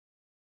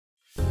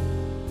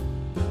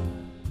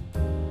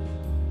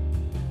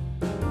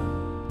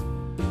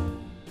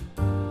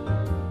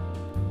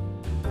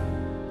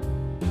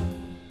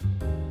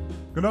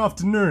Good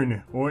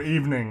afternoon, or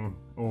evening,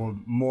 or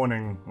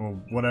morning, or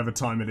whatever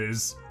time it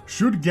is.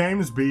 Should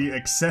games be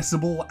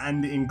accessible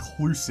and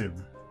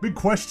inclusive? Big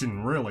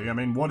question, really. I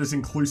mean, what does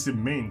inclusive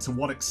mean? To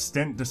what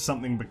extent does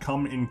something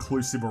become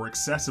inclusive or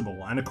accessible?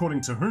 And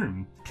according to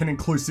whom? Can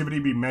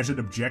inclusivity be measured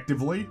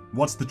objectively?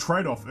 What's the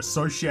trade-off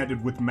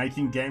associated with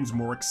making games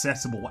more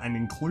accessible and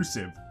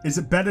inclusive? Is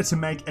it better to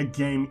make a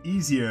game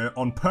easier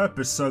on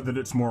purpose so that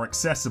it's more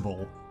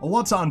accessible? A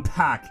lot to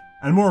unpack.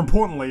 And more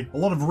importantly, a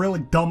lot of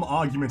really dumb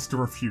arguments to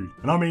refute.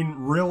 And I mean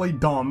really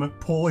dumb,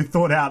 poorly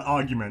thought out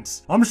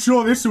arguments. I'm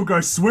sure this will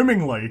go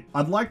swimmingly.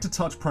 I'd like to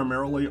touch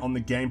primarily on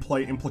the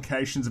gameplay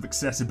implications of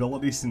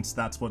accessibility since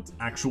that's what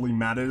actually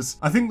matters.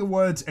 I think the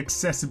words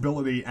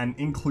accessibility and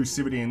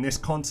inclusivity in this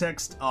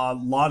context are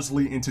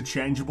largely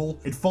interchangeable.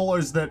 It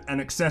follows that an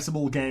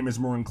accessible game is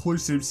more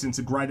inclusive since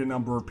a greater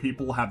number of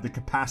people have the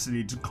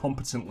capacity to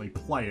competently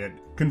play it.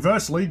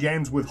 Conversely,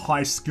 games with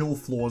high skill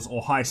floors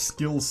or high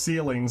skill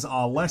ceilings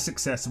are less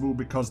accessible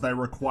because they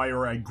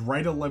require a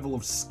greater level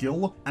of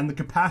skill, and the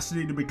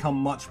capacity to become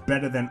much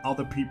better than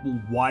other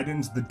people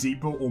widens the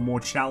deeper or more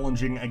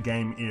challenging a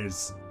game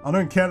is. I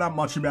don't care that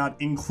much about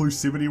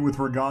inclusivity with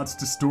regards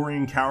to story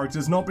and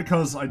characters, not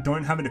because I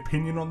don't have an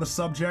opinion on the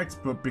subject,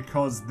 but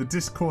because the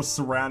discourse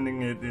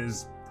surrounding it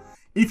is...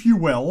 If you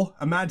will,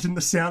 imagine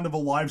the sound of a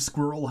live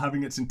squirrel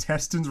having its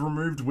intestines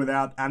removed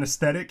without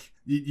anesthetic.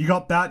 You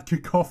got that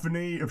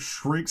cacophony of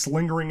shrieks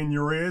lingering in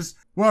your ears?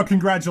 Well,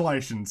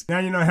 congratulations. Now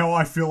you know how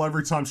I feel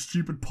every time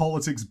stupid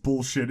politics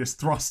bullshit is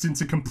thrust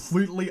into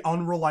completely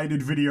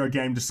unrelated video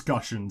game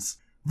discussions.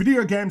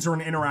 Video games are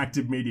an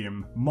interactive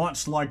medium.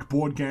 Much like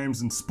board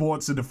games and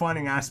sports, a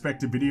defining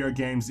aspect of video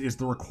games is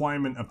the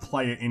requirement of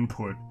player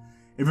input.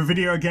 If a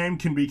video game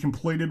can be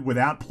completed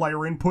without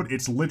player input,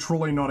 it's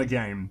literally not a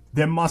game.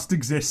 There must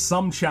exist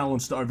some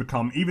challenge to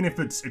overcome, even if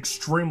it's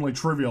extremely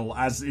trivial,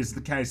 as is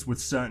the case with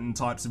certain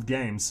types of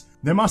games.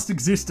 There must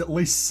exist at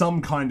least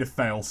some kind of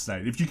fail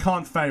state. If you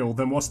can't fail,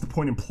 then what's the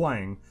point in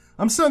playing?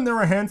 I'm certain there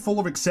are a handful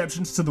of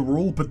exceptions to the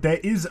rule, but there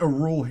is a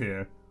rule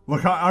here.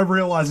 Look, I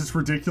realize it's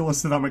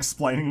ridiculous that I'm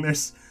explaining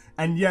this,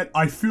 and yet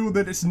I feel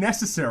that it's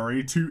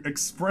necessary to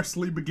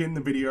expressly begin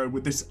the video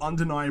with this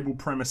undeniable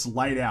premise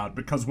laid out,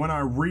 because when I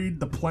read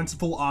the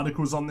plentiful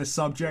articles on this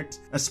subject,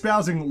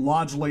 espousing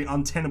largely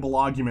untenable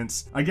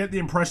arguments, I get the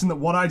impression that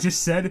what I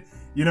just said,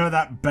 you know,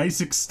 that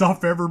basic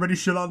stuff everybody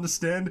should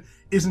understand,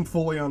 isn't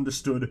fully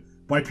understood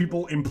by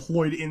people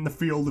employed in the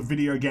field of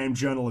video game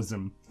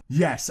journalism.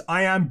 Yes,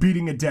 I am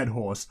beating a dead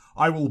horse.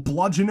 I will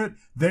bludgeon it,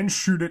 then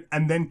shoot it,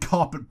 and then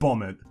carpet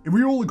bomb it. If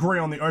we all agree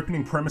on the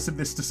opening premise of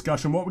this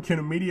discussion, what we can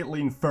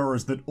immediately infer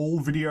is that all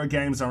video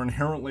games are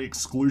inherently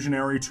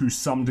exclusionary to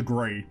some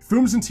degree.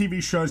 Films and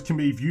TV shows can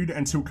be viewed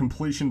until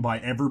completion by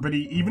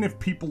everybody, even if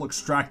people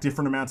extract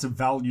different amounts of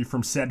value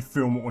from said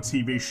film or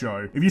TV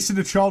show. If you sit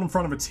a child in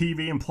front of a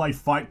TV and play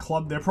Fight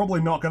Club, they're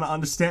probably not going to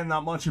understand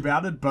that much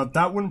about it, but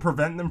that wouldn't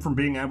prevent them from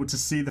being able to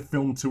see the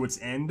film to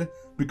its end,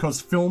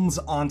 because films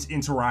aren't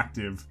interactive.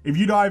 If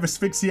you die of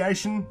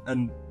asphyxiation,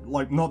 and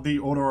like not the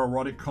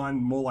autoerotic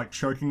kind, more like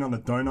choking on a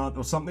donut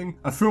or something,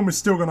 a film is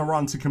still gonna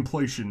run to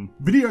completion.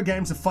 Video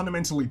games are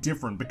fundamentally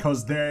different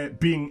because their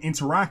being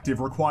interactive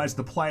requires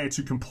the player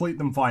to complete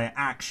them via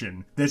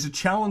action. There's a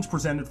challenge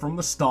presented from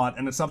the start,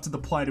 and it's up to the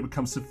player to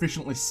become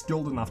sufficiently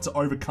skilled enough to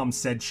overcome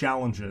said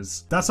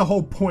challenges. That's the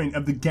whole point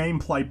of the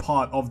gameplay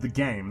part of the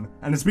game,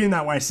 and it's been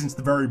that way since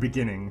the very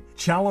beginning.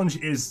 Challenge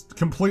is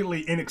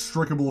completely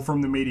inextricable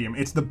from the medium.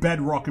 It's the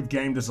bedrock of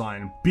game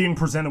design. Being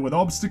presented with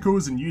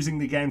obstacles and using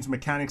the game's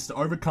mechanics to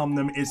overcome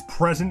them is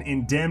present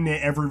in damn near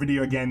every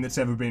video game that's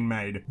ever been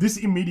made. This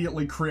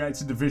immediately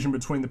creates a division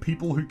between the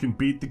people who can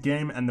beat the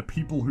game and the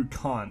people who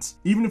can't.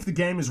 Even if the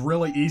game is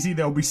really easy,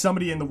 there'll be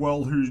somebody in the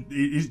world who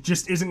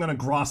just isn't going to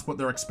grasp what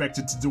they're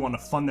expected to do on a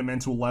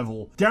fundamental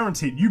level.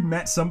 Guaranteed, you've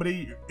met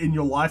somebody in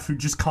your life who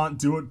just can't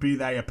do it, be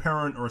they a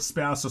parent or a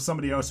spouse or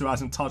somebody else who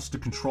hasn't touched a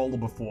controller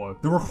before.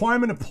 The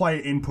requirement of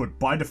player input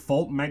by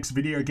default makes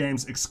video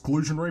games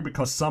exclusionary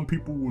because some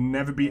people will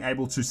never be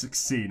able to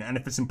succeed, and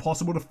if it's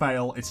impossible to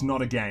fail, it's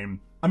not a game.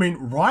 I mean,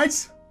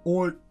 right?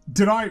 Or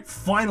did I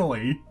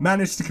finally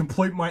manage to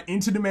complete my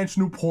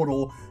interdimensional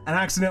portal and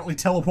accidentally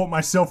teleport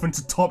myself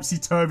into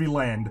topsy-turvy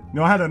land? You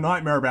know, I had a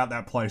nightmare about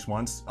that place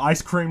once.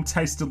 Ice cream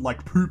tasted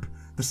like poop,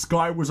 the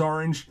sky was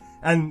orange,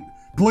 and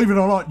believe it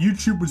or not,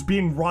 YouTube was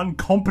being run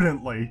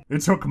competently.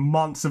 It took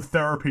months of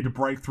therapy to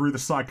break through the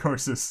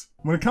psychosis.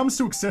 When it comes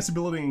to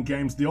accessibility in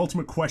games, the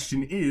ultimate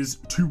question is,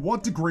 to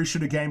what degree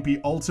should a game be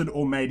altered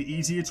or made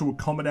easier to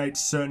accommodate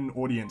certain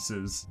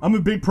audiences? I'm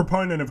a big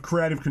proponent of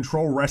creative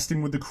control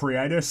resting with the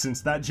creator,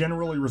 since that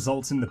generally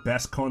results in the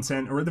best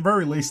content, or at the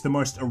very least the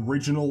most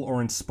original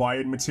or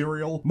inspired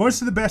material.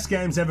 Most of the best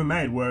games ever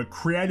made were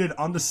created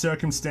under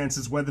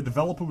circumstances where the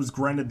developer was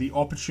granted the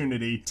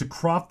opportunity to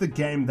craft the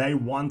game they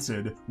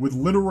wanted, with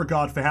little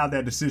regard for how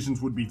their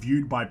decisions would be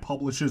viewed by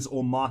publishers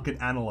or market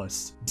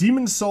analysts.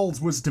 Demon's Souls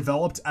was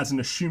developed as as an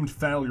assumed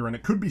failure, and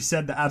it could be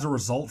said that as a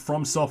result,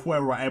 From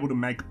Software were able to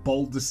make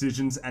bold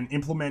decisions and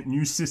implement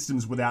new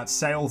systems without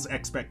sales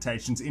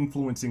expectations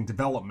influencing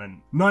development.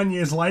 9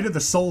 years later, the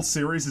Souls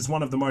series is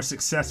one of the most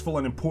successful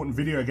and important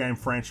video game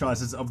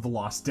franchises of the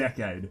last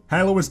decade.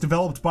 Halo was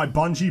developed by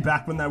Bungie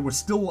back when they were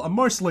still a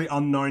mostly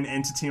unknown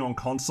entity on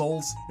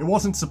consoles. It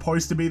wasn't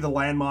supposed to be the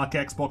landmark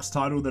Xbox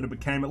title that it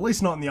became, at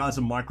least not in the eyes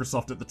of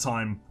Microsoft at the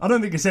time. I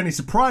don't think it's any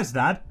surprise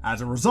that,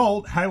 as a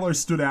result, Halo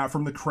stood out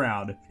from the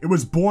crowd. It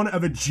was born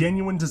of a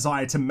genuine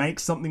desire to make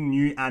something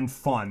new and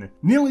fun.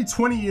 Nearly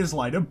 20 years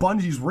later,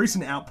 Bungie's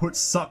recent output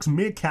sucks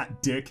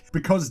meerkat dick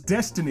because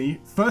Destiny,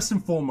 first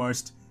and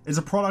foremost, is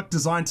a product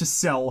designed to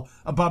sell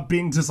above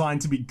being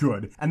designed to be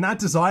good, and that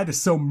desire to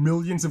sell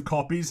millions of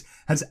copies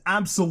has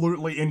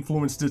absolutely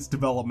influenced its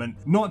development,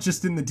 not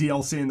just in the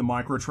DLC and the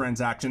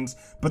microtransactions,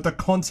 but the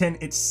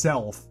content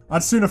itself.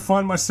 I'd sooner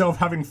find myself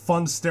having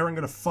fun staring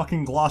at a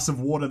fucking glass of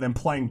water than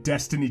playing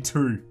Destiny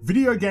 2.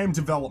 Video game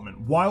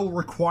development, while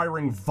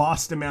requiring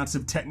vast amounts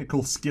of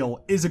technical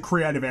skill, is a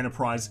creative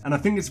enterprise, and I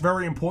think it's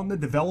very important that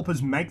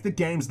developers make the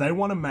games they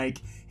want to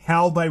make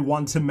how they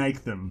want to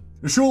make them.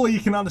 Surely you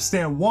can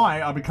understand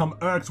why I become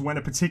irked when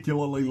a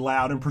particularly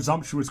loud and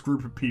presumptuous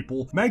group of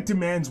people make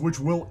demands which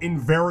will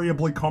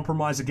invariably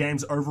compromise a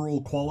game's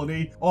overall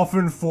quality,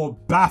 often for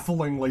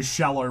bafflingly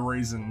shallow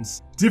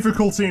reasons.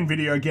 Difficulty in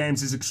video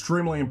games is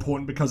extremely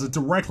important because it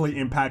directly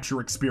impacts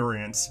your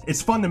experience.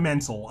 It's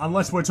fundamental.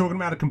 Unless we're talking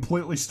about a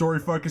completely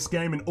story-focused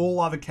game, in all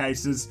other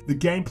cases, the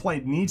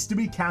gameplay needs to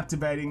be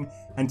captivating,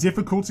 and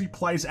difficulty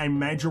plays a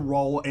major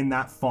role in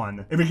that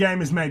fun. If a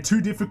game is made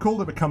too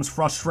difficult, it becomes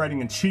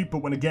frustrating and cheap,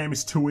 but when a game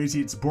is too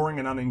easy, it's boring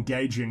and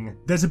unengaging.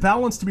 There's a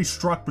balance to be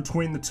struck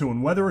between the two,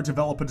 and whether a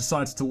developer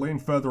decides to lean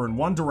further in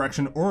one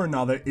direction or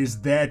another is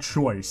their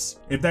choice.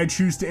 If they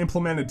choose to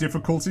implement a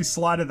difficulty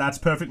slider, that's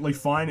perfectly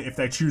fine. If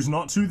they choose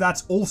not to,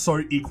 that's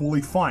also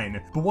equally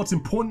fine. But what's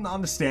important to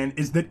understand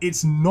is that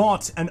it's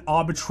not an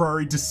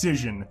arbitrary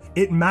decision.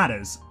 It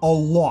matters a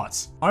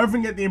lot. I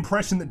often get the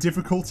impression that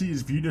difficulty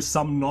is viewed as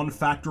some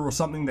non-factor or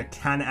something that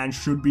can and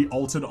should be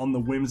altered on the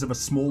whims of a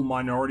small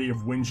minority of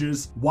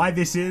whingers. Why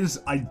this is,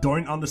 I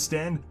don't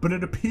understand, but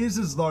it appears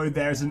as though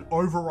there's an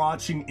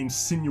overarching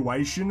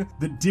insinuation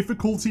that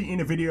difficulty in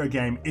a video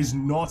game is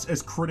not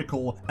as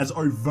critical as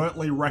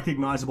overtly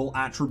recognizable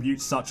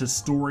attributes such as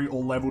story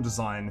or level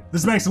design.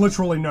 This makes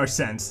literally no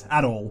sense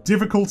at all.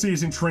 Difficulty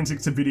is intrinsic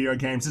to video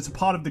games. It's a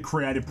part of the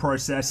creative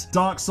process.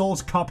 Dark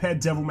Souls,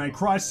 Cuphead, Devil May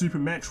Cry, Super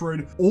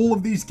Metroid, all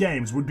of these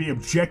games would be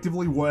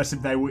objectively worse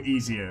if they were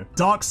easier.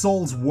 Dark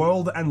Souls'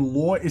 world and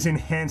lore is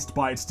enhanced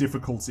by its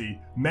difficulty.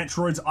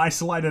 Metroid's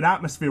isolated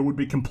atmosphere would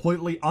be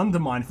completely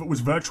undermined if it was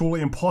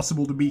virtually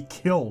impossible to be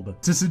killed.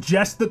 To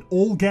suggest that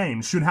all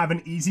games should have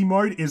an easy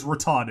mode is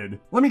retarded.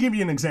 Let me give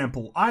you an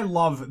example. I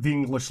love the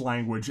English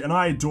language and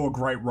I adore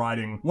great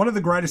writing. One of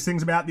the greatest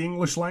things about the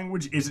English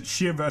language is its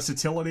sheer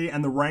versatility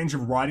and the range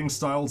of writing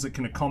styles it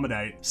can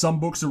accommodate. Some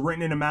books are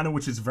written in a manner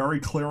which is very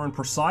clear and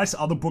precise,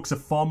 other books are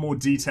far more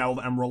detailed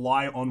and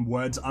rely on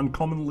words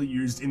uncommonly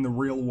used in the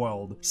real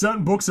world.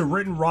 Certain books are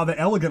written rather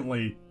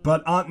elegantly,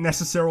 but aren't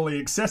necessarily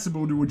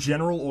accessible to a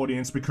general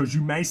audience because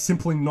you may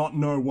simply not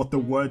know what the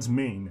words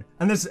mean.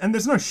 And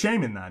there's no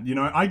shame in that, you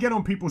know? I get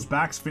on people's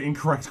backs for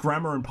incorrect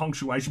grammar and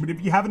punctuation, but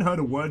if you haven't heard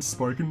a word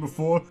spoken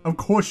before, of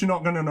course you're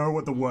not gonna know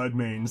what the word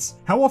means.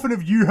 How often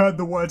have you heard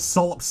the word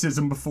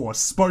solipsism before,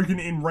 spoken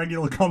in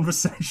regular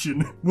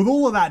conversation? With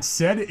all of that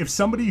said, if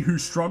somebody who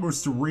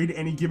struggles to read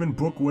any given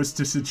book was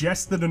to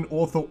suggest that an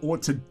author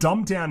ought to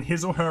dumb down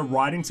his or her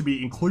writing to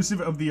be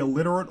inclusive of the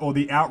illiterate or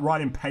the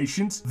outright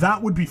impatient,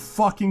 that would be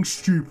fucking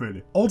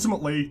stupid.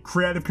 Ultimately,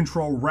 creative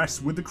control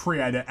rests with the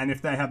creator, and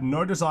if they have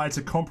no desire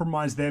to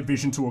compromise their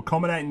vision to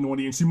accommodate an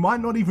audience who might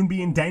not even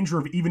be in danger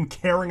of even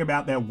caring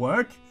about their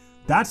work,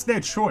 that's their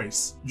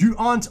choice. You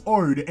aren't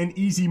owed an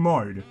easy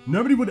mode.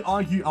 Nobody would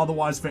argue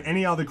otherwise for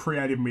any other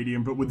creative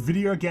medium, but with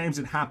video games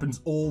it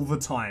happens all the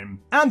time.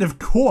 And of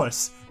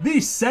course,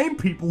 these same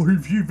people who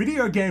view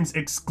video games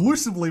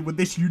exclusively with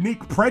this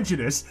unique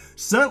prejudice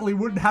certainly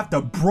wouldn't have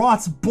the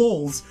brass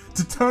balls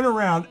to turn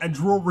around and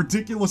draw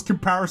ridiculous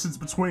comparisons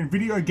between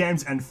video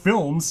games and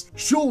films.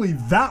 Surely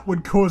that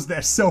would cause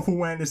their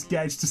self-awareness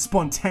gauge to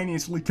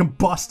spontaneously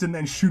combust and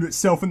then shoot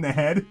itself in the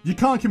head. You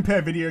can't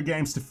compare video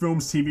games to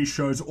films, TV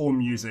shows, or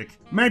music.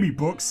 Maybe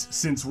books,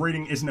 since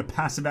reading isn't a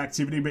passive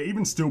activity, but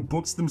even still,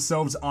 books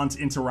themselves aren't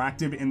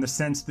interactive in the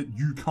sense that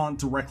you can't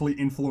directly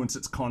influence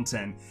its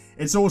content.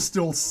 It's all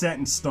still set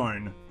in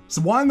stone.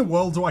 So why in the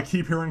world do I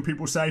keep hearing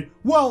people say,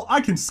 well,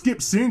 I can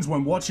skip scenes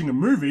when watching a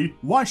movie,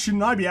 why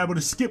shouldn't I be able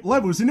to skip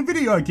levels in a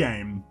video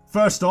game?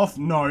 First off,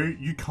 no,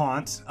 you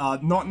can't.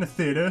 Not in a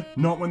theater,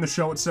 not when the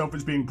show itself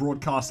is being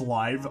broadcast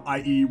live,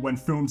 i.e. when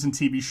films and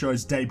TV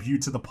shows debut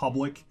to the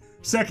public.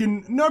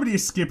 Second, nobody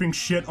is skipping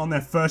shit on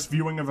their first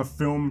viewing of a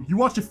film. You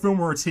watch a film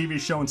or a TV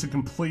show into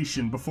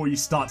completion before you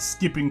start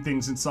skipping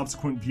things in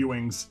subsequent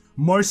viewings.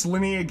 Most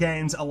linear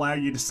games allow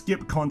you to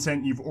skip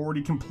content you've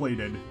already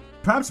completed.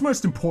 Perhaps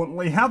most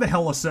importantly, how the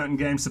hell are certain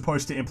games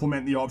supposed to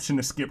implement the option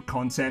to skip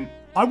content?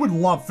 I would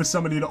love for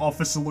somebody to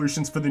offer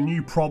solutions for the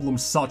new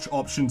problems such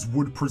options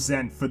would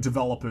present for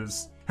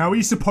developers. How are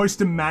you supposed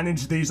to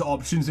manage these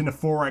options in a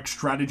 4X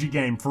strategy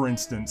game, for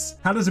instance?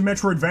 How does a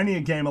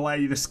Metroidvania game allow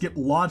you to skip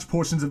large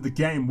portions of the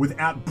game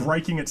without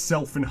breaking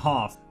itself in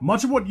half?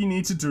 Much of what you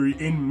need to do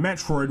in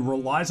Metroid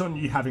relies on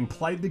you having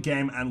played the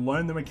game and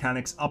learned the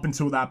mechanics up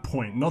until that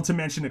point, not to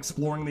mention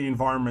exploring the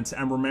environments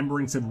and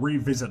remembering to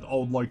revisit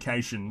old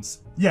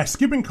locations. Yeah,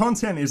 skipping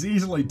content is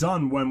easily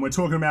done when we're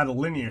talking about a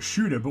linear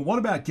shooter, but what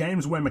about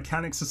games where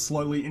mechanics are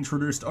slowly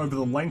introduced over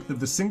the length of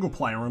the single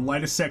player and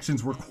later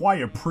sections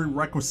require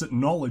prerequisite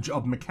knowledge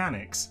of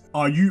mechanics?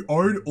 Are you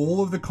owed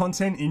all of the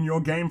content in your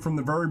game from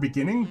the very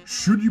beginning?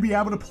 Should you be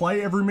able to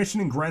play every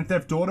mission in Grand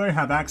Theft Auto,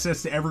 have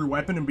access to every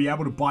weapon, and be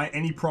able to buy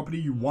any property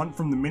you want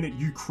from the minute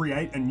you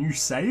create a new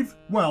save?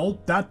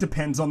 Well, that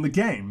depends on the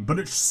game, but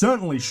it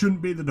certainly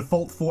shouldn't be the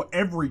default for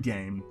every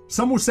game.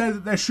 Some will say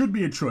that there should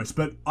be a choice,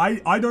 but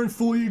I don't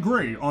fully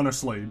agree,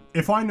 honestly.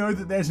 If I know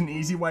that there's an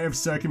easy way of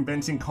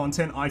circumventing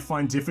content I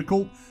find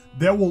difficult,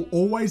 there will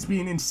always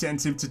be an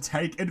incentive to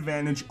take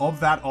advantage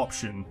of that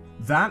option.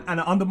 That, and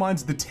it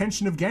undermines the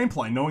tension of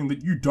gameplay, knowing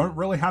that you don't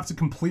really have to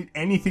complete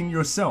anything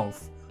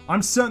yourself.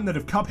 I'm certain that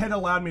if Cuphead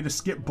allowed me to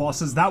skip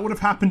bosses, that would have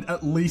happened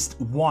at least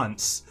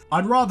once.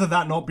 I'd rather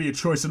that not be a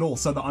choice at all,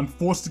 so that I'm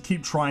forced to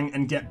keep trying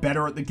and get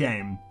better at the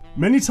game.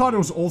 Many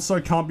titles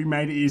also can't be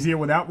made easier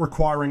without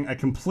requiring a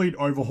complete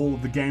overhaul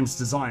of the game's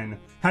design.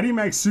 How do you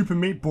make Super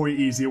Meat Boy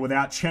easier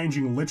without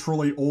changing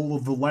literally all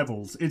of the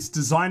levels? It's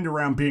designed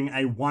around being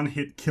a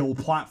one-hit kill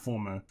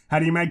platformer. How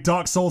do you make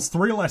Dark Souls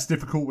 3 less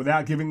difficult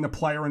without giving the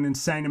player an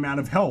insane amount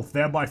of health,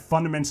 thereby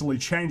fundamentally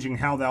changing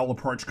how they'll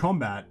approach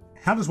combat?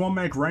 How does one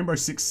make Rainbow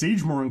Six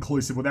Siege more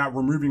inclusive without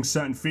removing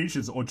certain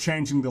features or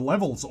changing the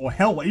levels, or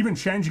hell, even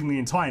changing the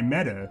entire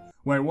meta?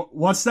 Wait,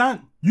 what's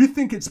that? You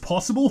think it's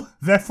possible?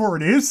 Therefore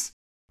it is?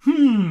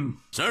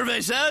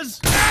 Survey says...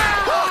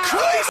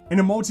 In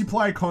a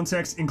multiplayer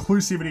context,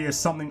 inclusivity is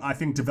something I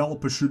think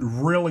developers should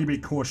really be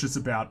cautious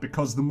about,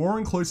 because the more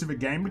inclusive a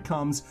game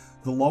becomes,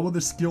 the lower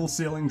the skill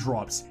ceiling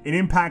drops. It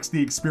impacts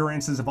the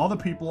experiences of other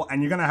people,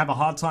 and you're gonna have a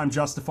hard time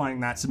justifying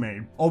that to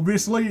me.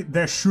 Obviously,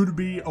 there should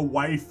be a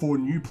way for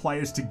new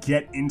players to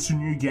get into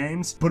new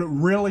games, but it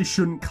really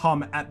shouldn't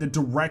come at the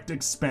direct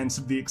expense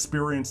of the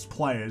experienced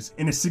players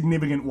in a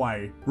significant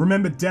way.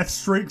 Remember death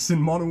streaks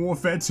in Modern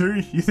Warfare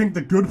 2? You think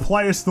the good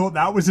players thought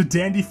that was a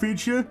dandy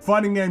feature?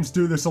 Fighting games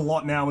do this a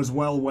lot now as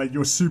well, where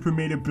your super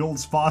meter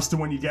builds faster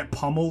when you get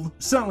pummeled.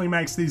 Certainly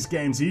makes these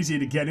games easier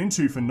to get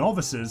into for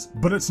novices,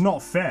 but it's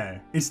not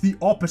fair. It's the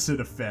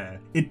opposite of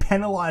fair. It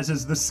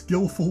penalizes the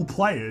skillful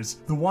players,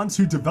 the ones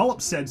who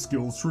develop said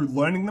skills through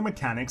learning the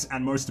mechanics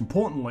and, most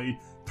importantly,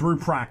 through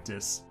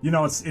practice. You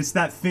know, it's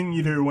that thing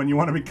you do when you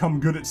want to become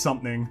good at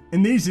something.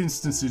 In these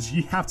instances,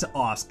 you have to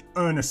ask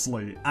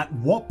earnestly, at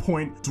what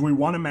point do we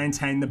want to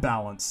maintain the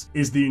balance?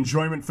 Is the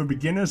enjoyment for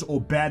beginners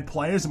or bad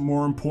players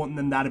more important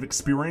than that of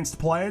experienced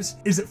players?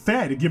 Is it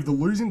fair to give the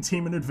losing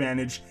team an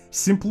advantage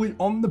simply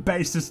on the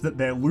basis that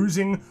they're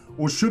losing,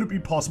 or should it be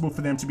possible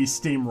for them to be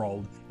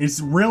steamrolled? It's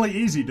really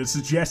easy to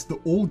suggest that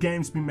all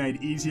games be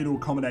made easier to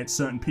accommodate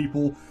certain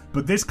people,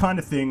 but this kind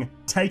of thing,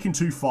 taken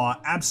too far,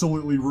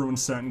 absolutely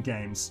ruins certain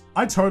games.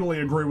 I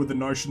totally agree with the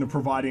notion of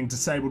providing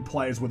disabled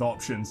players with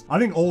options. I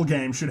think all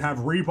games should have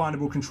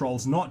rebindable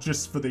controls, not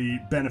just for the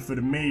benefit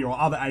of me or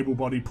other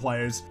able-bodied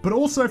players, but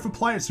also for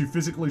players who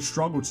physically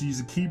struggle to use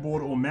a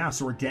keyboard or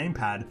mouse or a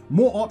gamepad.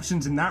 More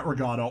options in that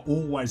regard are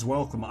always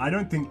welcome. I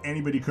don't think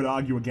anybody could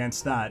argue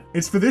against that.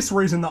 It's for this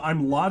reason that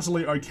I'm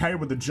largely okay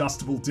with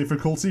adjustable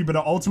difficulty, but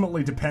it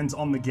ultimately depends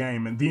on the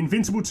game. And the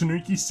Invincible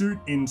Tanuki suit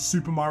in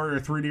Super Mario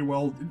 3D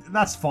World,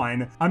 that's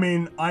fine. I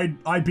mean,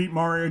 I beat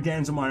Mario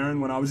games on my own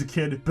when I was a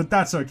kid, but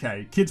that's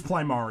okay. Kids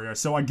play Mario,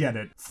 so I get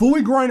it.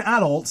 Fully grown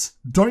adults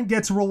don't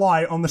get to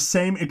rely on the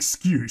same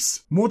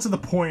excuse. More to the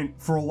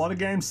point, for a lot of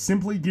games,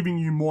 simply giving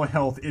you more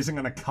health isn't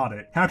gonna cut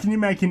it. How can you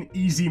make an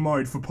easy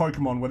mode for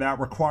Pokemon without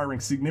requiring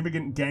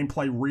significant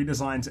gameplay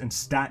redesigns and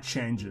stat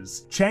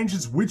changes?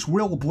 Changes which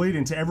will bleed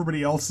into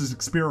everybody else's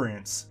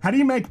experience. How do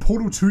you make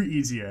Portal 2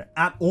 easier?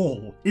 At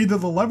all. Either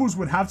the levels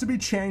would have to be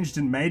changed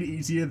and made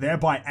easier,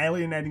 thereby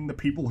alienating the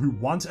people who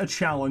want a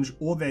challenge,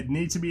 or there'd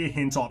need to be a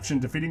hint option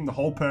defeating the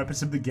whole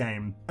purpose of the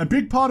game. A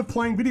big part of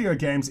playing video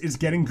games is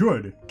getting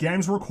good.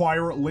 Games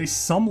require at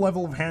least some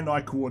level of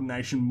hand-eye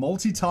coordination,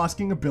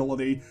 multitasking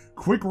ability,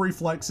 quick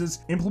reflexes,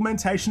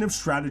 implementation of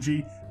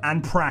strategy,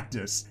 and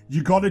practice.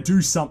 You gotta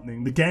do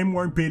something. The game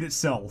won't beat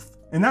itself.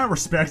 In that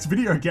respect,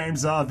 video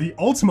games are the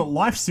ultimate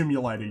life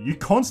simulator. You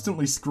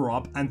constantly screw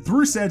up, and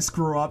through said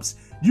screw-ups,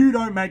 you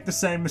don't make the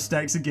same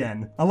mistakes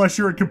again. Unless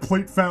you're a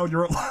complete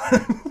failure at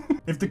life.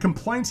 If the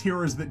complaint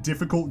here is that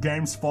difficult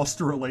games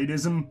foster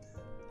elitism,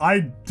 I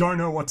don't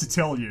know what to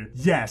tell you.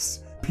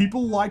 Yes,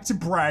 people like to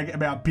brag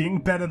about being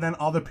better than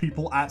other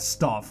people at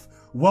stuff.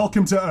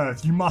 Welcome to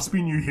Earth, you must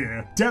be new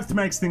here. Depth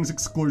makes things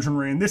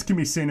exclusionary, and this can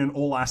be seen in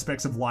all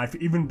aspects of life,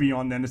 even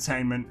beyond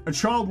entertainment. A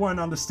child won't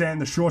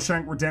understand the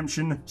Shawshank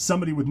Redemption,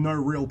 somebody with no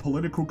real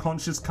political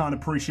conscience can't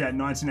appreciate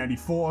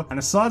 1984, and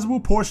a sizable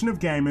portion of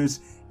gamers,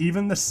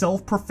 even the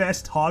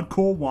self-professed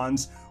hardcore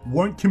ones,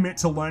 won't commit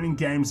to learning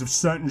games of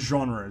certain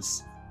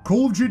genres.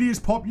 Call of Duty is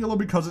popular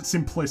because it's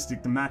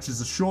simplistic, the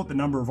matches are short, the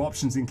number of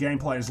options in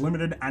gameplay is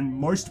limited, and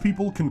most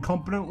people can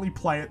competently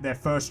play it their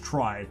first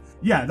try.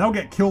 Yeah, they'll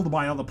get killed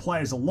by other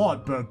players a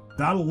lot, but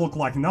that'll look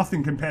like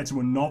nothing compared to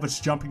a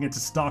novice jumping into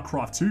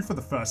StarCraft 2 for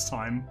the first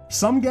time.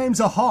 Some games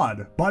are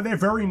hard, by their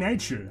very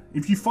nature.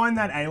 If you find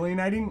that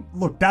alienating,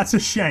 look, that's a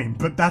shame,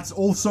 but that's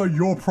also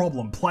your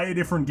problem. Play a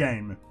different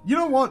game. You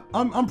know what?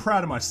 I'm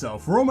proud of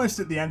myself. We're almost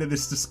at the end of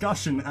this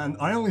discussion, and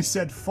I only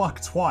said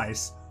fuck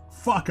twice.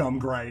 Fuck, I'm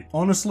great.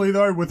 Honestly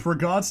though, with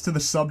regards to the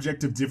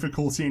subject of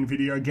difficulty in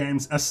video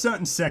games, a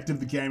certain sect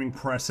of the gaming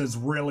press has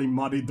really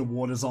muddied the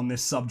waters on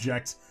this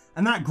subject,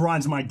 and that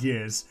grinds my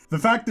gears. The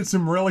fact that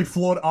some really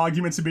flawed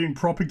arguments are being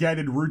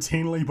propagated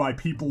routinely by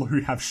people who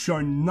have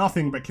shown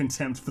nothing but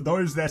contempt for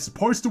those they're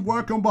supposed to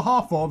work on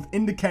behalf of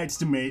indicates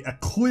to me a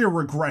clear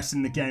regress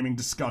in the gaming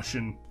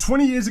discussion.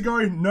 20 years ago,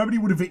 nobody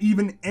would have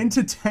even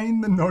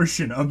entertained the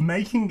notion of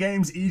making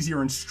games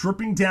easier and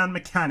stripping down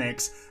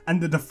mechanics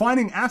and the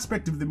defining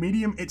aspect of the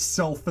medium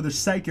itself for the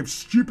sake of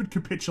stupid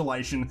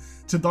capitulation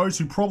to those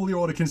who probably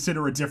ought to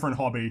consider a different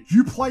hobby.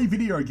 You play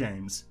video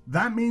games.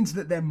 That means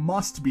that there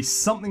must be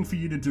something for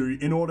you to do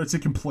in order to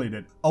complete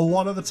it. A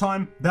lot of the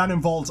time, that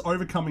involves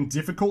overcoming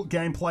difficult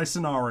gameplay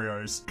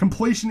scenarios.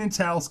 Completion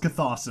entails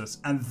catharsis,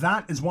 and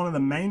that is one of the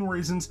main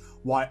reasons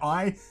why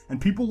I,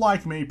 and people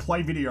like me,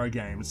 play video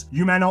games.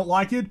 You may not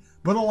like it,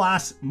 but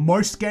alas,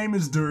 most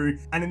gamers do,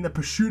 and in the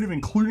pursuit of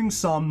including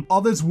some,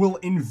 others will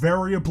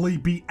invariably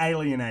be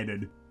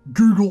alienated.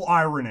 Google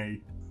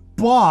irony.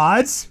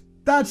 But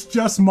that's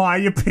just my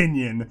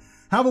opinion.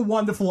 Have a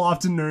wonderful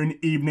afternoon,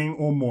 evening,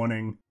 or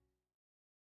morning.